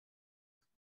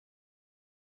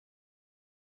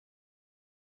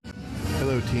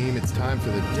Hello, team. It's time for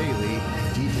the Daily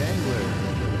Detangler.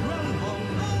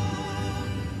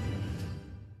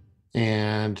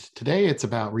 And today it's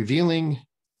about revealing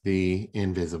the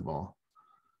invisible.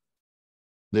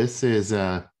 This is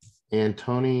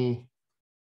Antony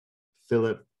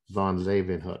Philip von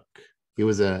Leeuwenhoek. He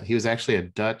was actually a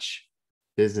Dutch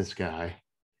business guy,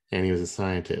 and he was a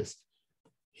scientist.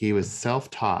 He was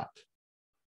self-taught,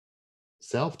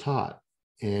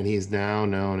 and he's now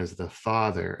known as the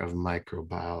father of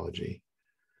microbiology.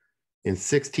 In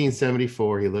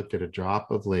 1674, he looked at a drop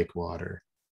of lake water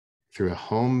through a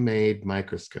homemade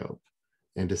microscope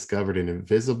and discovered an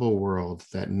invisible world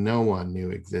that no one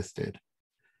knew existed.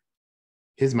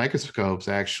 His microscopes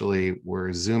actually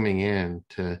were zooming in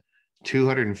to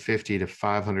 250 to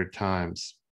 500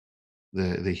 times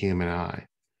the human eye.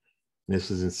 And this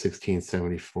was in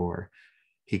 1674.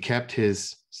 He kept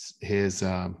his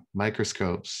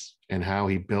microscopes and how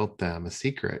he built them a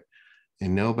secret,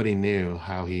 and nobody knew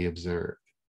how he observed.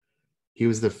 He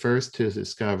was the first to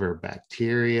discover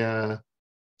bacteria,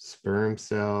 sperm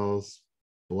cells,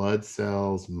 blood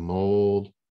cells,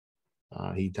 mold.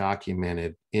 He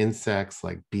documented insects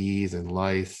like bees and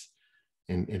lice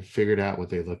and figured out what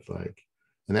they looked like.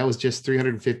 And that was just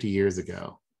 350 years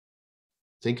ago.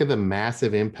 Think of the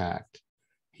massive impact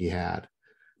he had.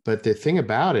 But the thing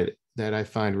about it that I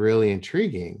find really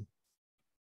intriguing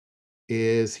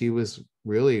is he was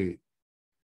really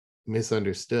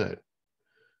misunderstood,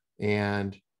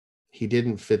 and he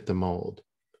didn't fit the mold.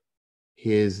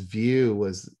 His view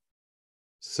was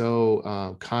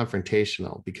so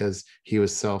confrontational because he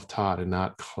was self-taught and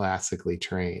not classically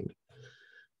trained.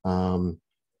 But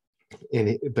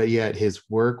yet his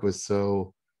work was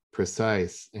so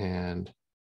precise and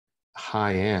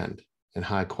high-end and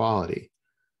high quality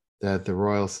that the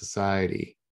Royal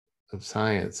Society of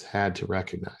Science had to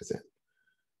recognize it.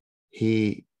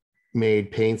 He made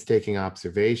painstaking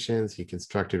observations. He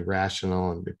constructed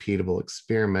rational and repeatable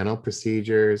experimental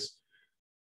procedures.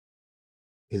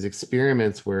 His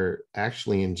experiments were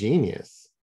actually ingenious,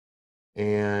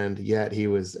 and yet he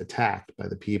was attacked by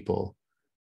the people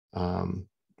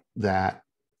that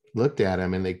looked at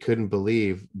him, and they couldn't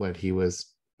believe what he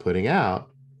was putting out,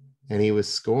 and he was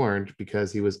scorned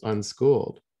because he was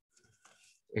unschooled.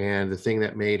 And the thing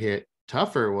that made it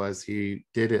tougher was he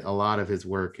did a lot of his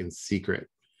work in secret,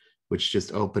 which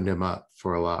just opened him up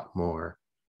for a lot more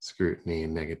scrutiny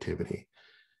and negativity.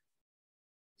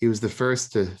 He was the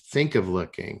first to think of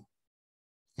looking,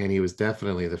 and he was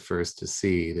definitely the first to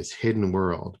see this hidden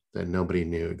world that nobody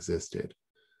knew existed.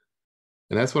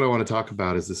 And that's what I want to talk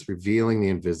about, is this revealing the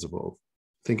invisible.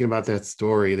 Thinking about that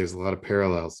story, there's a lot of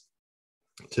parallels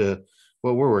to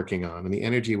what we're working on and the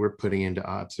energy we're putting into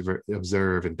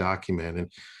observe and document,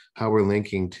 and how we're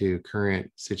linking to current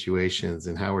situations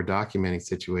and how we're documenting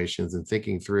situations and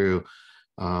thinking through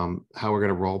how we're going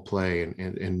to role play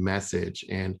and message,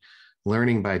 and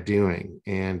learning by doing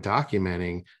and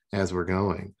documenting as we're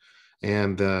going.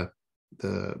 And the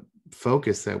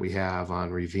focus that we have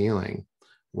on revealing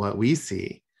what we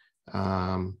see,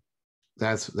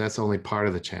 that's only part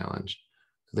of the challenge.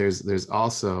 There's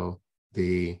also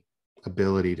the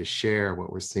ability to share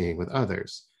what we're seeing with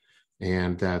others,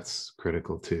 and that's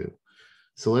critical too.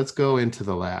 So let's go into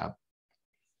the lab.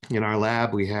 In our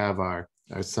lab, we have our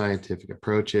scientific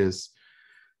approaches,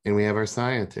 and we have our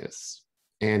scientists.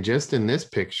 And just in this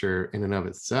picture, in and of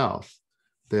itself,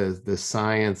 the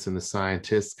science and the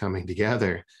scientists coming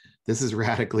together, this is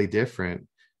radically different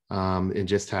in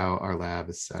just how our lab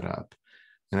is set up.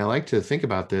 And I like to think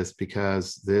about this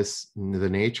because the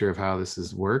nature of how this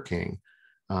is working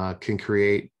can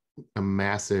create a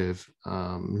massive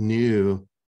new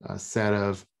set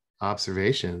of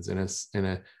observations and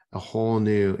a whole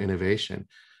new innovation.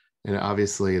 And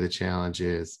obviously the challenge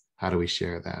is, how do we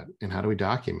share that and how do we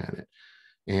document it?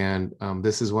 And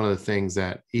this is one of the things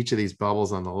that each of these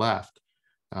bubbles on the left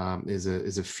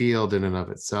is a field in and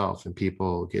of itself, and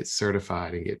people get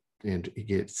certified and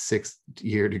get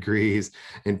 6-year degrees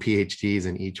and PhDs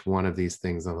in each one of these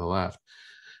things on the left.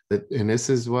 And this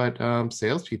is what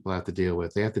salespeople have to deal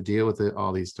with. They have to deal with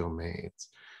all these domains.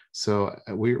 So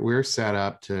we're set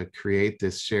up to create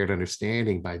this shared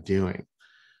understanding by doing.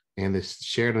 And this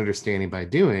shared understanding by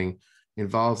doing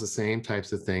involves the same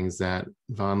types of things that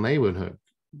von Leeuwenhoek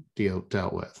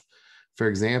dealt with. For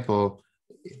example,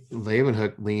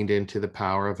 Leeuwenhoek leaned into the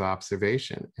power of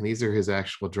observation. And these are his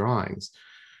actual drawings.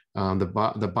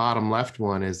 The bottom left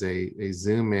one is a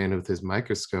zoom in with his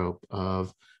microscope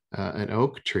of an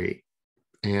oak tree,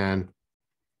 and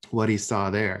what he saw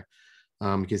there.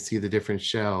 You can see the different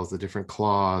shells, the different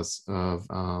claws of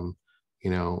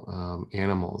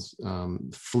animals,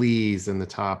 fleas in the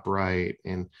top right,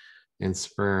 and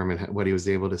sperm, and what he was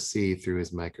able to see through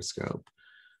his microscope.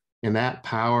 And that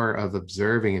power of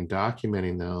observing and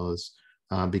documenting those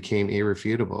became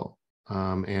irrefutable.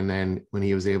 And then when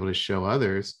he was able to show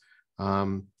others,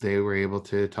 they were able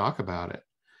to talk about it,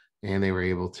 and they were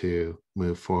able to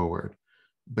move forward.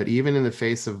 But even in the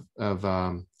face of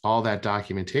all that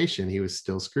documentation, he was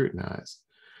still scrutinized.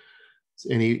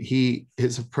 And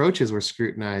his approaches were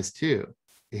scrutinized too.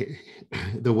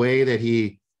 The way that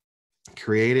he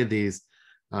created these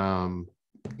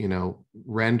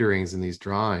renderings and these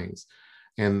drawings,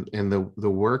 and the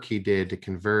work he did to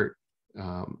convert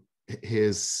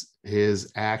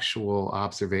his actual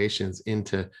observations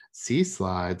into sea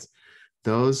slides,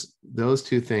 those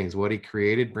two things, what he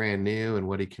created brand new and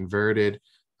what he converted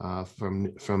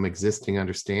from existing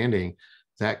understanding,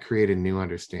 that created new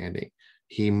understanding.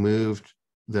 He moved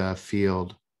the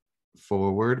field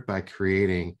forward by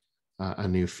creating a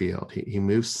new field. He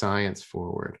moved science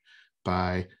forward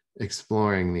by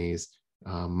exploring these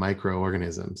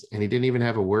microorganisms. And he didn't even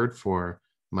have a word for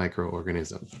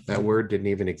microorganism. That word didn't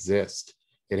even exist.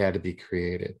 It had to be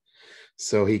created.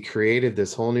 So he created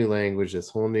this whole new language, this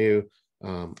whole new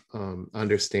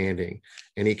understanding,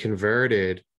 and he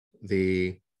converted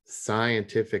the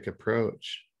scientific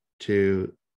approach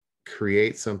to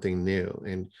create something new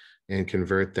and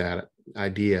convert that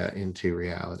idea into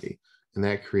reality. And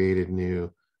that created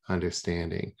new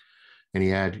understanding. And he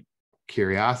had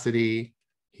curiosity,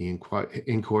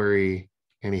 inquiry,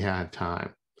 and he had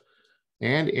time.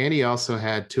 And he also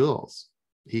had tools.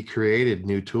 He created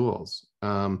new tools.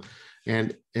 And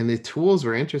the tools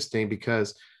were interesting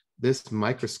because this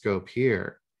microscope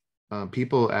here,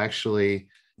 people actually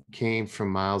came from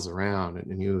miles around,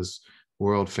 and he was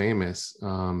world famous.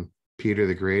 Peter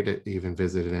the Great even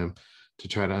visited him to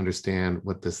try to understand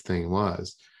what this thing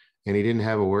was. And he didn't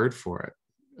have a word for it.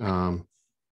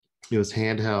 It was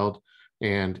handheld,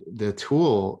 and the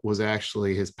tool was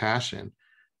actually his passion.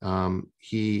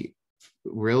 He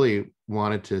really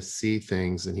wanted to see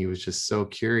things, and he was just so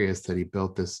curious that he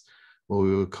built this, what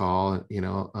we would call,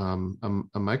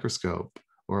 a microscope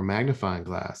or a magnifying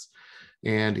glass.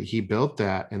 And he built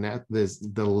that, and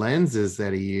the lenses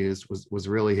that he used was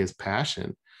really his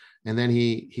passion. And then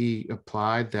he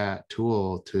applied that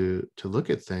tool to look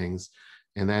at things,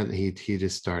 and then he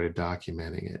just started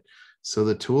documenting it. So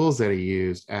the tools that he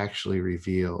used actually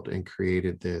revealed and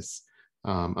created this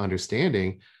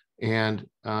understanding. And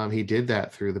he did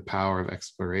that through the power of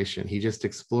exploration. He just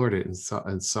explored it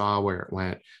and saw where it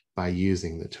went by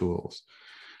using the tools.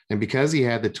 And because he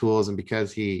had the tools, and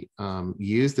because he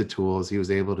used the tools, he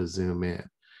was able to zoom in.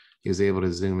 He was able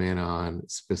to zoom in on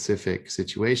specific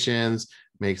situations,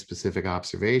 make specific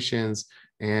observations,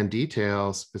 and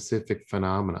detail specific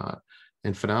phenomenon.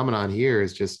 And phenomenon here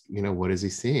is just, what is he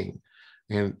seeing?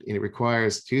 And it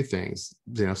requires two things,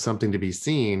 something to be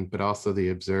seen, but also the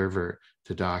observer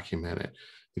to document it.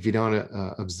 If you don't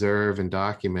observe and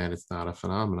document, it's not a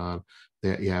phenomenon.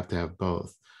 That you have to have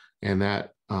both. And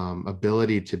that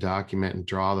ability to document and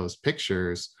draw those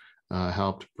pictures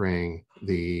helped bring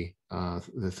the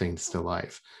things to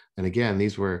life. And again,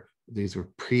 these were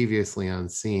previously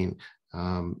unseen.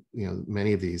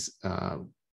 Many of these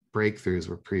breakthroughs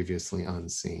were previously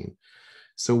unseen.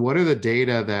 So what are the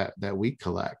data that we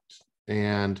collect,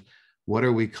 and what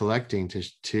are we collecting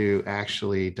to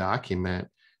actually document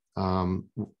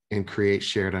and create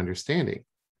shared understanding?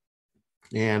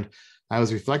 And I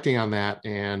was reflecting on that,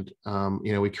 and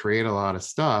we create a lot of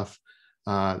stuff.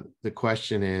 The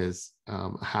question is,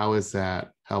 how is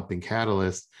that helping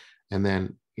Catalyst? And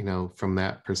then, from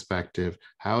that perspective,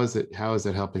 how is it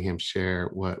helping him share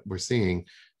what we're seeing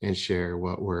and share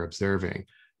what we're observing?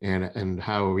 And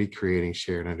how are we creating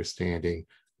shared understanding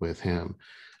with him?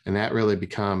 And that really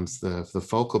becomes the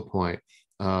focal point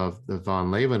of the von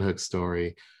Leeuwenhoek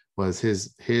story, was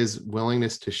his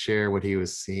willingness to share what he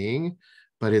was seeing,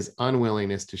 but his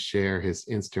unwillingness to share his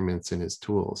instruments and his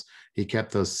tools. He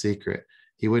kept those secret.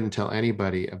 He wouldn't tell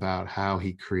anybody about how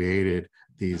he created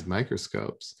these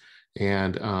microscopes.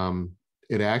 And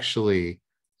it actually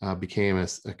became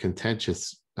a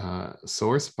contentious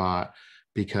sore spot,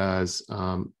 because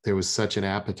there was such an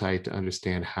appetite to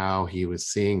understand how he was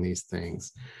seeing these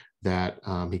things that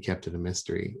he kept it a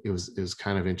mystery. It was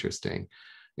kind of interesting.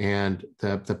 And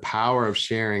the power of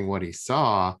sharing what he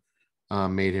saw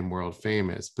made him world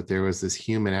famous, but there was this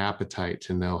human appetite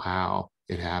to know how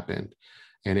it happened,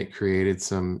 and it created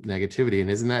some negativity. And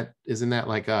isn't that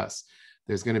like us?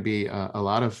 There's going to be a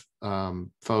lot of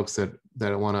folks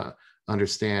that want to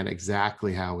understand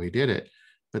exactly how we did it,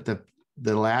 but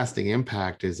the lasting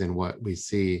impact is in what we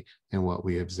see and what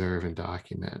we observe and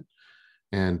document.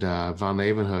 And von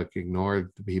Leeuwenhoek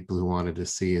ignored the people who wanted to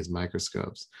see his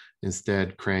microscopes,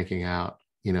 instead cranking out,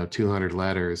 200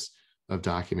 letters of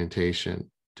documentation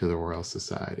to the Royal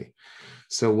Society.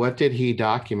 So what did he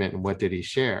document and what did he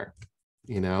share?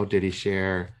 Did he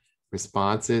share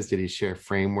responses? Did he share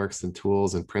frameworks and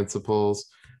tools and principles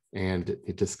and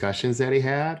discussions that he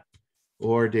had?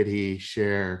 Or did he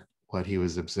share what he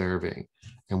was observing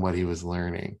and what he was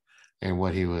learning and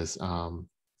what he was,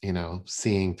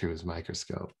 seeing through his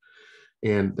microscope?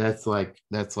 And that's like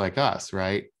us,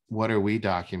 right? What are we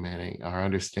documenting? Our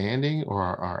understanding or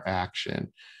our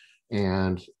action?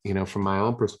 And, from my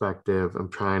own perspective, I'm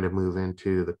trying to move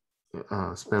into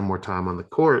spend more time on the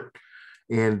court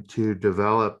and to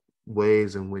develop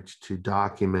ways in which to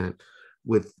document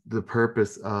with the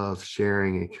purpose of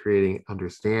sharing and creating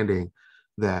understanding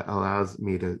that allows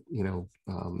me to,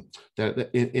 that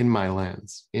in my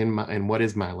lens, and what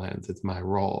is my lens? It's my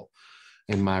role.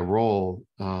 And my role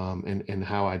and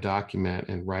how I document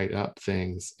and write up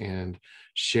things and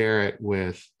share it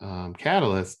with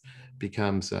Catalyst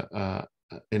becomes an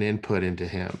input into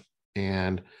him.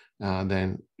 And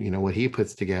then, what he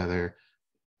puts together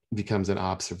becomes an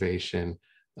observation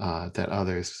that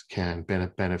others can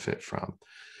benefit from.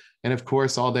 And of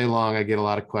course, all day long, I get a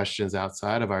lot of questions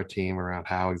outside of our team around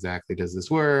how exactly does this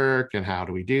work and how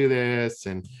do we do this?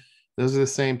 And those are the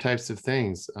same types of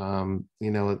things, that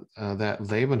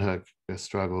Leeuwenhoek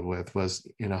struggled with was,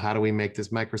 how do we make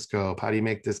this microscope? How do you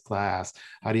make this glass?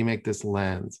 How do you make this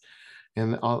lens?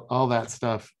 And all that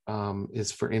stuff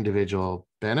is for individual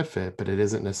benefit, but it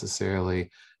isn't necessarily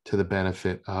to the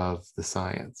benefit of the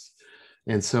science.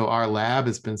 And so our lab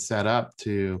has been set up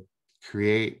to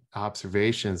create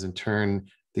observations and turn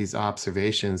these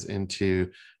observations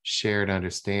into shared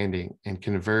understanding and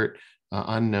convert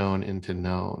unknown into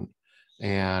known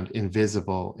and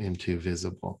invisible into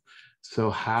visible.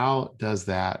 So how does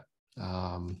that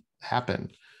happen?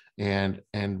 And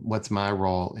what's my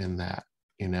role in that?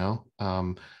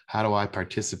 How do I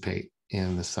participate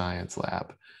in the science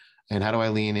lab? And how do I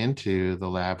lean into the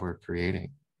lab we're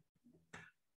creating?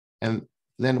 And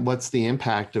then what's the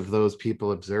impact of those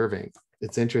people observing?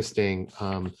 It's interesting,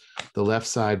 the left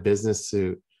side business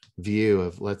suit view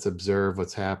of let's observe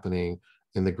what's happening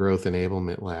in the growth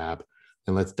enablement lab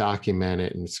and let's document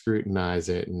it and scrutinize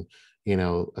it and,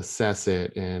 assess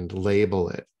it and label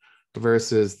it,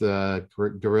 versus the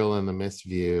gorilla in the mist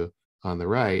view on the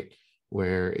right,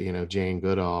 where, Jane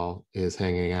Goodall is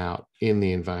hanging out in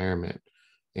the environment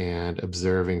and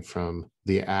observing from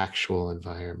the actual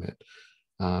environment.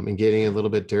 And getting a little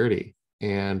bit dirty.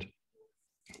 And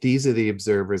these are the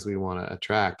observers we want to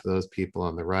attract, those people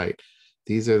on the right.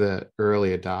 These are the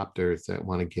early adopters that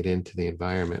want to get into the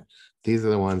environment. These are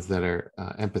the ones that are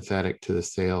empathetic to the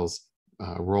sales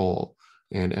role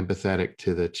and empathetic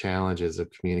to the challenges of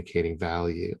communicating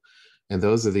value. And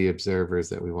those are the observers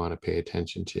that we want to pay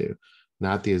attention to,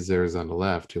 not the observers on the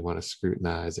left who want to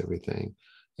scrutinize everything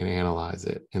and analyze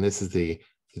it. And this is the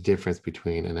difference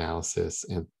between analysis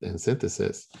and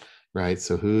synthesis, right?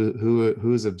 So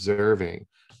who's observing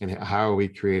and how are we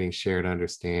creating shared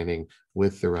understanding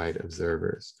with the right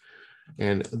observers?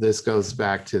 And this goes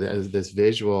back to this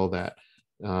visual that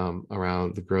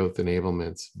around the growth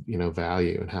enablements,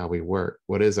 value and how we work.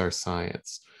 What is our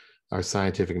science, our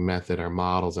scientific method, our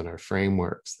models and our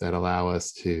frameworks that allow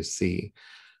us to see?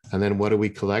 And then what are we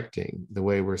collecting? The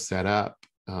way we're set up,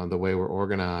 the way we're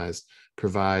organized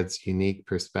provides unique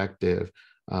perspective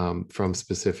from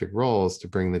specific roles to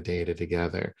bring the data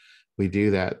together. We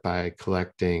do that by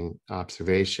collecting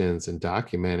observations and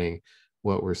documenting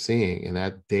what we're seeing. And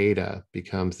that data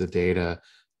becomes the data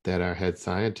that our head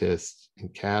scientists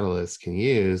and catalysts can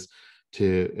use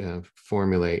to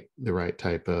formulate the right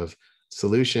type of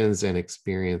solutions and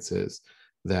experiences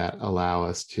that allow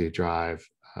us to drive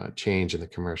change in the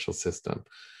commercial system.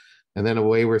 And then the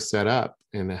way we're set up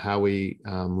and how we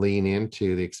lean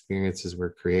into the experiences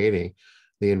we're creating,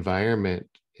 the environment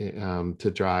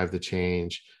to drive the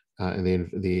change and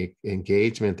the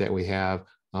engagement that we have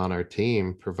on our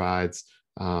team provides,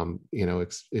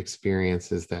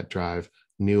 experiences that drive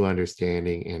new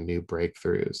understanding and new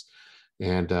breakthroughs.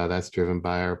 And that's driven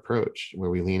by our approach, where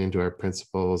we lean into our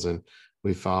principles and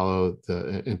we follow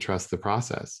and trust the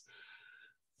process.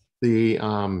 The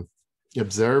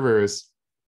observers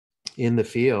in the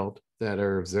field that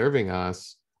are observing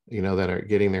us, that are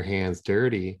getting their hands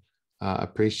dirty,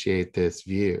 appreciate this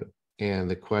view. And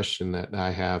the question that I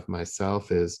have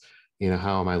myself is,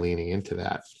 how am I leaning into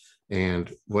that?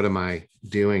 And what am I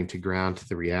doing to ground to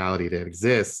the reality that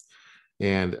exists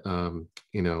and,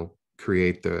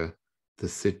 create the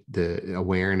the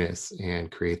awareness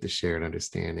and create the shared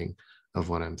understanding of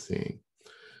what I'm seeing.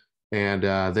 And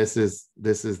this is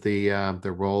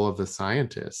the role of the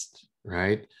scientist,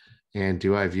 right? And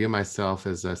do I view myself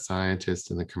as a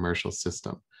scientist in the commercial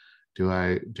system? Do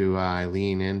I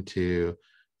lean into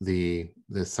the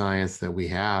science that we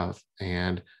have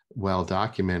and well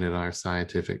documented on our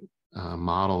scientific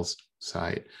models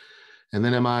site? And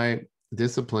then am I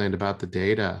disciplined about the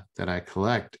data that I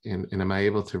collect, and am I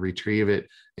able to retrieve it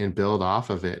and build off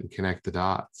of it and connect the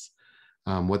dots?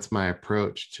 What's my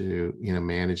approach to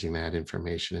managing that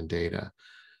information and data?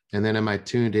 And then am I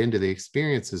tuned into the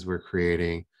experiences we're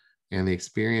creating and the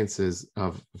experiences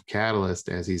of Catalyst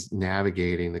as he's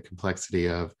navigating the complexity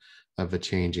of a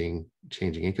changing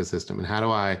ecosystem? And how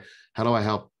do I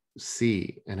help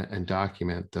see and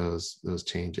document those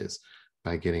changes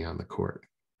by getting on the court?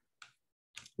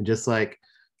 And just like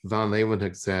von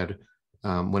Leeuwenhoek said,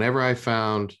 whenever I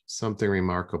found something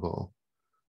remarkable,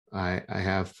 I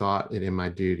have thought it in my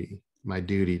duty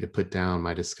to put down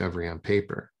my discovery on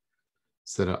paper,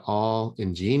 so that all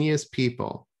ingenious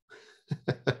people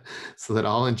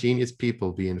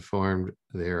be informed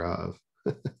thereof.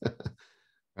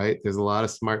 Right? There's a lot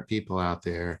of smart people out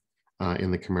there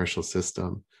in the commercial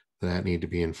system that need to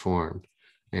be informed,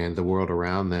 and the world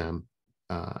around them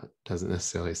doesn't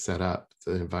necessarily set up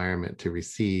the environment to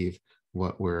receive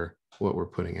what we're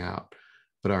putting out,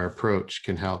 but our approach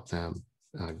can help them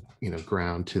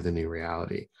ground to the new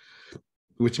reality,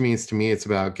 which means to me it's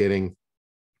about getting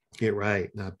it right,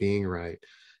 not being right,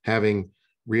 having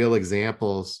real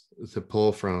examples to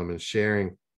pull from and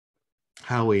sharing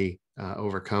how we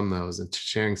overcome those, and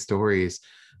sharing stories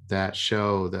that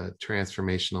show the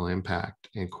transformational impact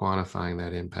and quantifying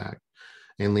that impact,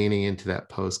 and leaning into that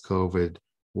post-COVID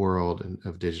world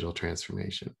of digital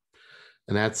transformation.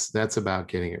 And that's about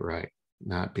getting it right,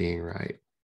 not being right.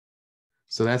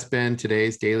 So that's been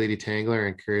today's Daily Detangler. I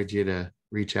encourage you to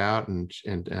reach out and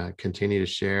continue to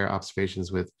share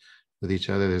observations with each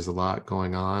other. There's a lot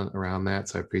going on around that,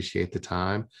 so I appreciate the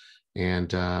time.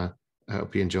 And I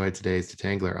hope you enjoyed today's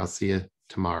Detangler. I'll see you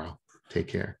tomorrow. Take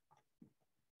care.